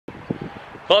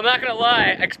Well, I'm not gonna lie,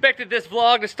 I expected this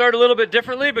vlog to start a little bit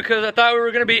differently because I thought we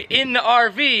were gonna be in the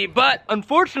RV, but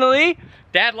unfortunately,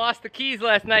 Dad lost the keys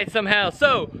last night somehow.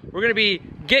 So we're gonna be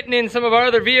getting in some of our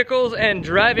other vehicles and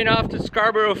driving off to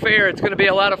Scarborough Fair. It's gonna be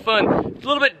a lot of fun. It's a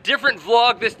little bit different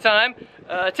vlog this time.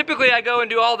 Typically I go and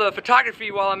do all the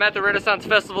photography while I'm at the Renaissance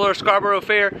Festival or Scarborough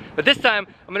Fair, but this time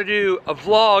I'm gonna do a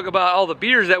vlog about all the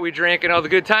beers that we drink and all the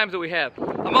good times that we have.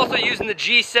 I'm also using the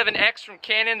G7X from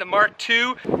Canon, the Mark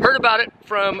II. Heard about it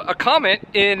from a comment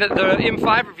in the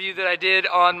M5 review that I did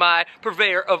on my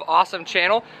Purveyor of Awesome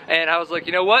channel, and I was like,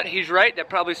 you know what, he's right, that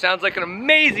probably sounds like an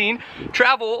amazing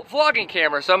travel vlogging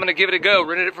camera, so I'm gonna give it a go.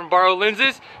 Rented it from Borrow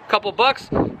Lenses, a couple bucks.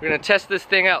 We're gonna test this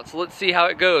thing out, so let's see how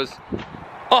it goes.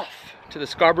 Off to the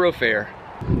Scarborough Fair.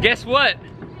 Guess what?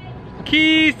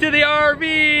 Keys to the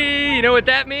RV! You know what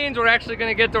that means? We're actually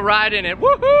gonna get to ride in it.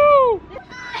 Woohoo!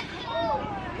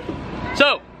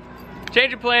 So,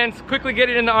 change of plans, quickly get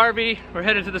it in the RV. We're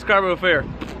headed to the Scarborough Fair.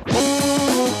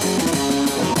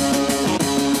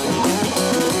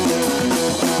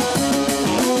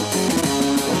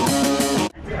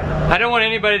 I don't want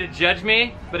anybody to judge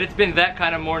me, but it's been that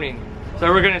kind of morning. So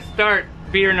we're gonna start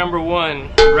beer number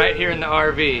 1 right here in the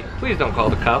RV. Please don't call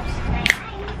the cops.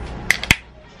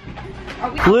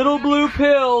 Little blue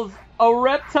pills,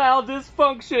 erectile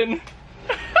dysfunction.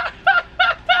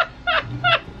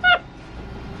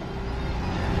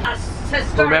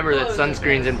 Remember that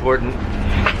sunscreen's important.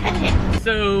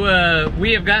 So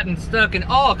we have gotten stuck in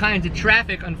all kinds of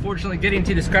traffic, unfortunately, getting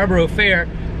to the Scarborough Fair.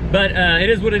 But it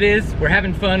is what it is. We're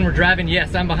having fun, we're driving.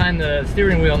 Yes, I'm behind the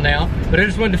steering wheel now. But I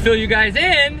just wanted to fill you guys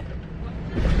in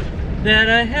that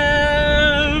I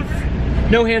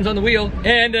have no hands on the wheel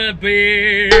and a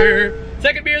beer.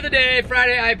 Second beer of the day,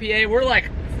 Friday IPA. We're like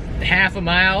half a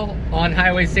mile on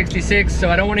Highway 66, so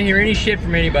I don't want to hear any shit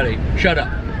from anybody. Shut up.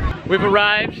 We've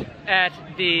arrived at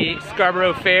the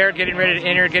Scarborough Fair, getting ready to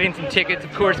enter, getting some tickets.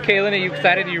 Of course, Kaylin, are you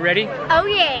excited? Are you ready? Oh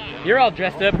yeah. You're all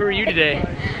dressed up. Who are you today?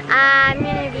 I'm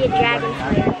gonna be a dragon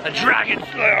slayer. A dragon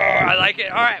slayer, I like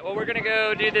it. All right, well, we're gonna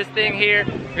go do this thing here.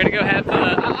 We're gonna go have,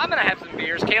 I'm gonna have some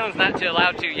beers. Kaylin's not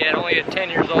allowed to yet, only at 10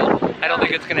 years old. I don't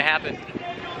think it's gonna happen.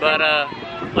 But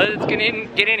let's get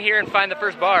in here and find the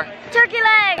first bar. Turkey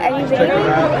leg! Are you ready?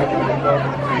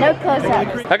 No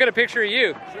close-ups. I got a picture of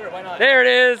you. Sure, why not? There it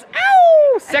is.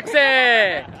 Ow!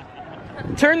 Sexy!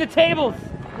 Turn the tables.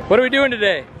 What are we doing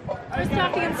today? I was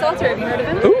talking Insulter. Have you heard of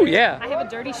him? Ooh, yeah. I have a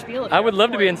dirty spiel. I would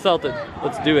love to be insulted.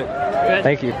 Let's do it. Good.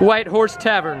 Thank you. White Horse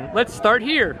Tavern. Let's start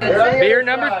here. Beer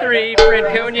number 3,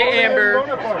 Franconia Amber.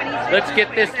 Let's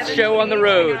get this show on the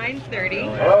road. 9:30.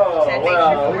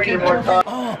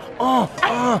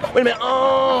 Wait a minute.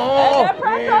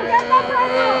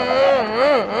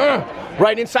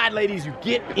 Right inside, ladies. You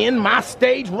get in my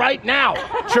stage right now.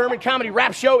 German comedy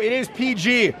rap show. It is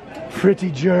PG. Pretty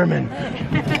German.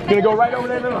 Gonna go right over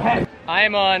there, little head. I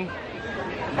am on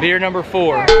beer number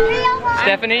 4.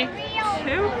 Stephanie? 2?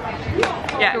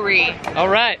 Yeah. 3. All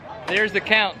right. There's the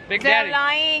count. Big They're Daddy.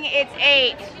 lying. It's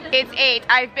 8. It's 8.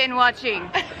 I've been watching.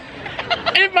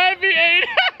 It might be 8.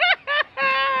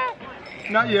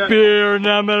 Not yet. Beer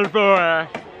number 4.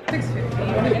 6.50.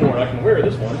 I can wear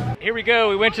this one. Here we go.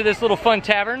 We went to this little fun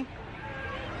tavern.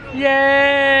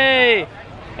 Yay!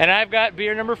 And I've got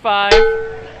beer number 5.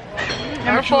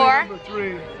 Number 4. Number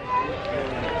 3. 3.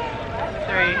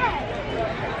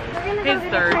 His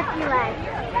 3rd.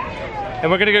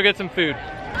 And we're gonna go get some food.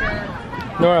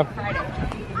 Nora.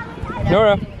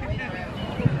 Nora.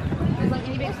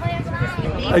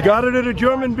 I got it at a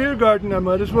German beer garden. I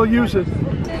might as well use it.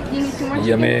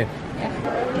 Yummy.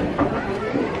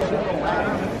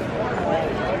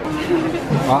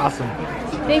 Awesome.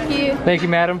 Thank you. Thank you,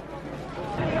 madam.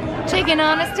 Chicken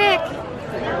on a stick.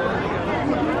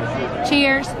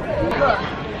 Cheers. Oh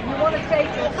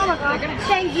my god.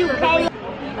 Thank you, Kay.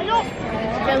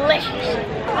 Delicious.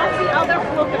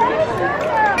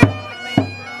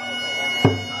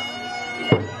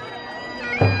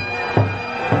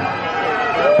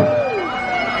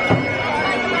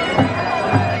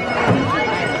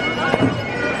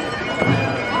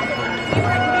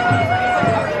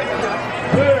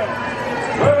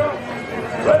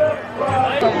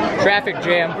 Traffic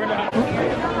jam.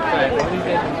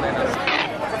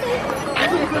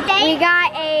 We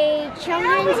got a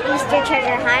children's Easter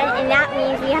treasure hunt, and that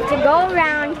means we have to go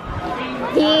around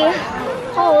the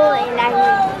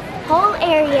whole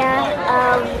area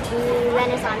of the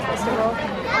Renaissance Festival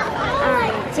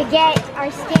to get our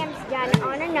stamps done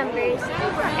on our numbers.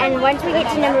 And once we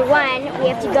get to number 1, we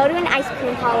have to go to an ice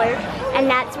cream parlor, and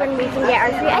that's when we can get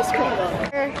our free ice cream.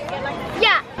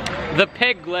 Yeah. The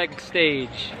peg leg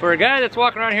stage. For a guy that's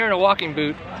walking around here in a walking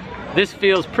boot, This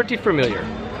feels pretty familiar.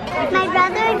 My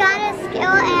brother got a skill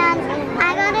and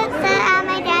I got upset at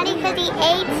my daddy because he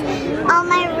ate all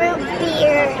my root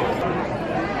beer.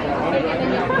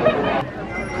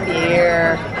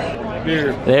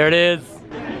 Beer. There it is.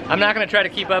 I'm not gonna try to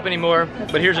keep up anymore,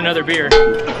 but here's another beer.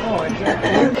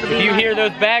 If you hear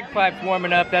those bagpipes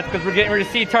warming up, that's because we're getting ready to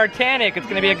see Titanic. It's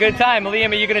gonna be a good time.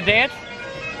 Liam, are you gonna dance?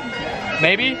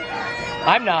 Maybe?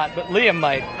 I'm not, but Liam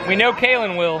might. We know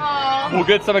Kaylin will. Aww. We'll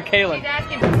get some of Kaylin.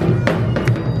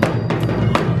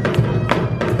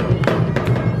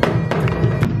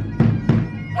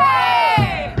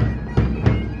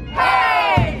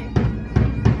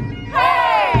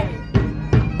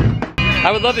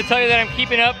 I would love to tell you that I'm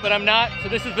keeping up, but I'm not. So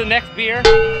this is the next beer.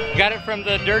 Got it from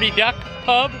the Dirty Duck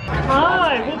pub.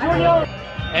 Hi, we'll join you.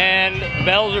 And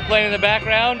bells are playing in the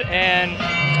background, and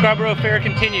Scarborough Fair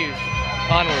continues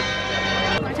onward.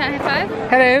 Want to high five?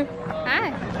 Hello.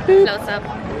 Hi. Close up.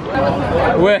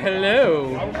 Well,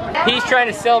 hello. He's trying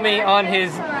to sell me on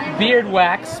his beard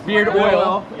wax, beard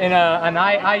oil, and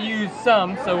I use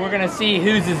some, so we're gonna see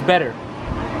whose is better.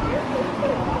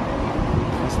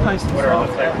 It's nice and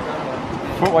soft.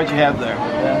 What'd you have there?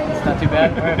 Yeah, it's not too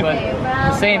bad. All right, but at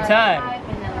the same time,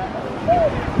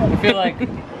 I feel like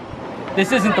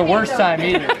this isn't the worst time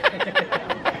either.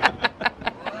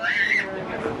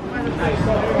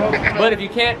 But if you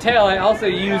can't tell, I also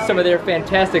use some of their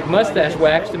fantastic mustache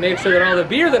wax to make sure that all the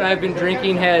beer that I've been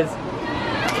drinking has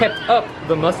kept up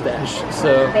the mustache.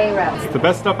 So It's the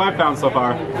best stuff I've found so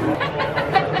far.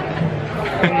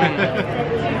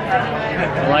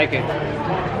 I like it.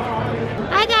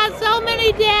 I got so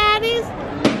many daddies.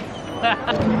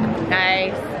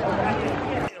 Nice.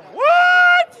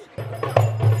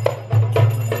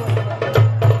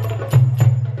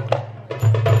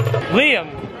 Liam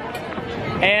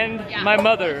and my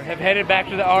mother have headed back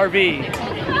to the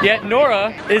RV. Yet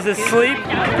Nora is asleep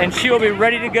and she will be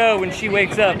ready to go when she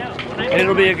wakes up. And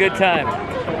it'll be a good time.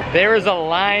 There is a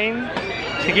line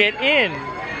to get in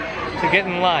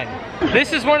line.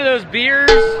 This is one of those beers.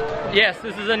 Yes,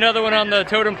 this is another one on the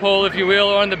totem pole, if you will,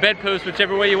 or on the bedpost,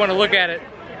 whichever way you want to look at it.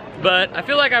 But I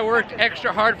feel like I worked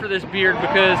extra hard for this beard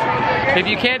because if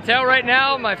you can't tell right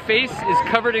now, my face is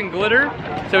covered in glitter.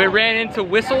 So we ran into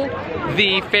Whistle,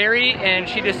 the fairy, and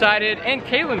she decided, and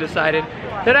Kaylin decided,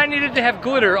 that I needed to have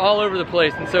glitter all over the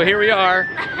place. And so here we are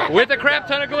with a crap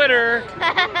ton of glitter,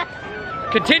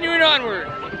 continuing onward.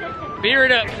 Beer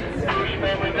it up.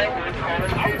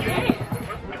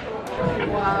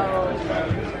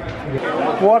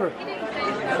 Water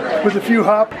with a few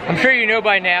hop. I'm sure you know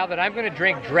by now that I'm gonna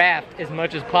drink draft as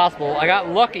much as possible. I got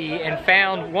lucky and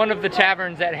found one of the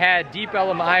taverns that had Deep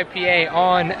Ellum IPA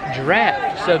on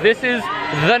draft. So this is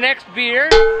the next beer,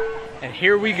 and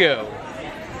here we go.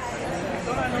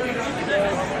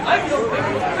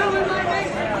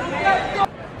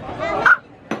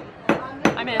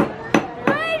 I'm in.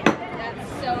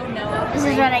 This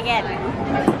is what I get.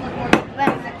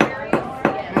 But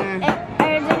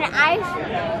there's an ice.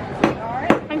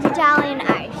 It's Italian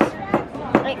ice.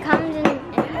 It comes in an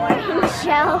orange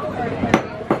shell,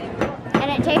 and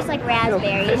it tastes like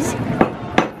raspberries.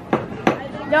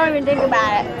 Don't even think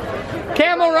about it.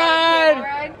 Camel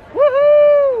ride!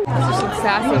 Woohoo! Those are some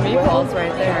sassy meatballs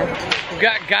right there. We've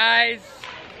got guys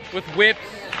with whips.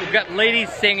 We've got ladies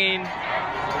singing.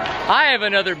 I have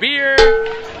another beer,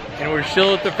 and we're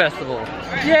still at the festival.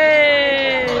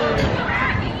 Yay!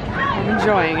 I'm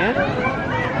enjoying it.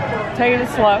 Taking it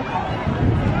slow.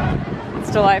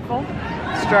 It's delightful.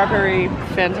 Strawberry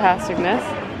fantasticness.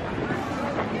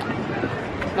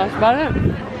 That's about it.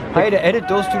 I had to edit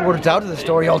those two words out of the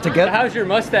story altogether. How's your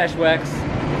mustache wax?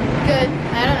 Good.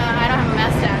 I don't know. I don't have a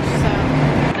mustache,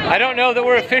 so. I don't know that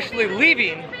we're officially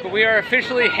leaving, but we are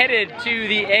officially headed to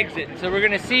the exit. So we're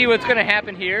gonna see what's gonna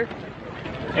happen here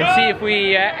and see if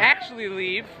we actually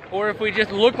leave or if we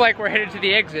just look like we're headed to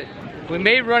the exit. We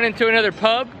may run into another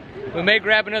pub. We may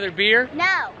grab another beer.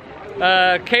 No.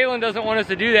 Kaylin doesn't want us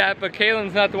to do that, but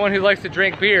Kaylin's not the one who likes to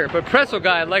drink beer. But Pretzel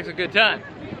Guy likes a good time.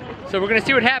 So we're gonna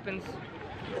see what happens.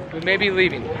 We may be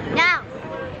leaving. No.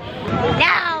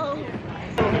 No.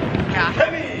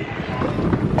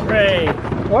 Hooray!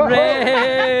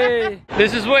 Hooray!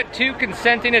 This is what two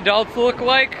consenting adults look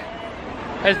like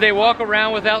as they walk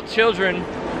around without children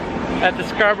at the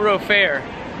Scarborough Fair.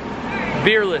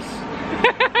 Beerless.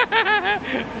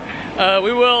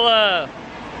 We will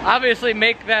obviously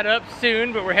make that up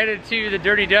soon, but we're headed to the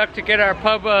Dirty Duck to get our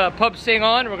pub sing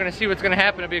on. We're gonna see what's gonna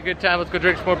happen. It'll be a good time. Let's go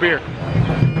drink some more beer.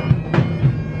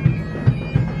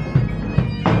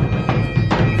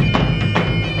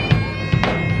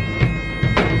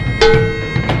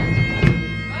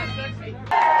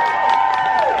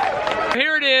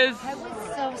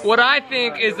 is what I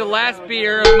think is the last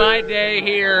beer of my day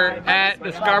here at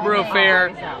the Scarborough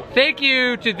Fair. Thank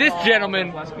you to this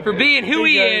gentleman for being who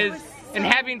he is and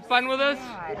having fun with us.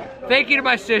 Thank you to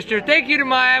my sister. Thank you to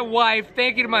my wife.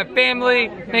 Thank you to my family.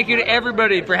 Thank you to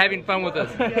everybody for having fun with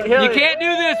us. You can't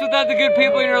do this without the good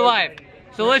people in your life.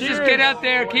 So let's just get out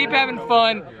there, keep having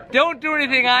fun. Don't do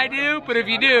anything I do, but if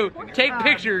you do, take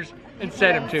pictures and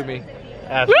send them to me.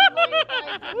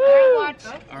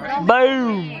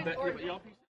 Boom!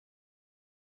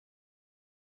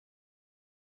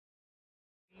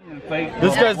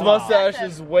 This guy's mustache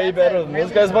is way better than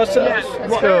this guy's mustache.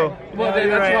 Let's go. Well,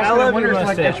 I love your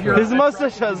mustache. His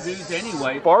mustache has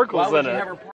sparkles in it.